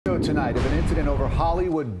tonight of an incident over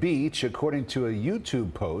Hollywood Beach. According to a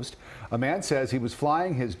YouTube post, a man says he was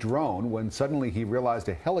flying his drone when suddenly he realized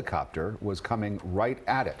a helicopter was coming right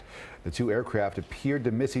at it. The two aircraft appeared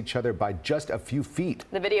to miss each other by just a few feet.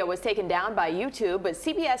 The video was taken down by YouTube, but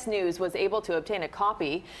CBS News was able to obtain a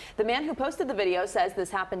copy. The man who posted the video says this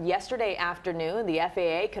happened yesterday afternoon. The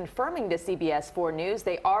FAA confirming to CBS 4 News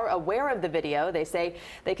they are aware of the video. They say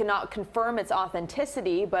they cannot confirm its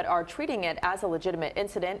authenticity, but are treating it as a legitimate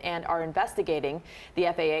incident and are investigating. The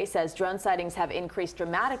FAA says drone sightings have increased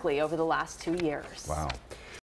dramatically over the last 2 years. Wow.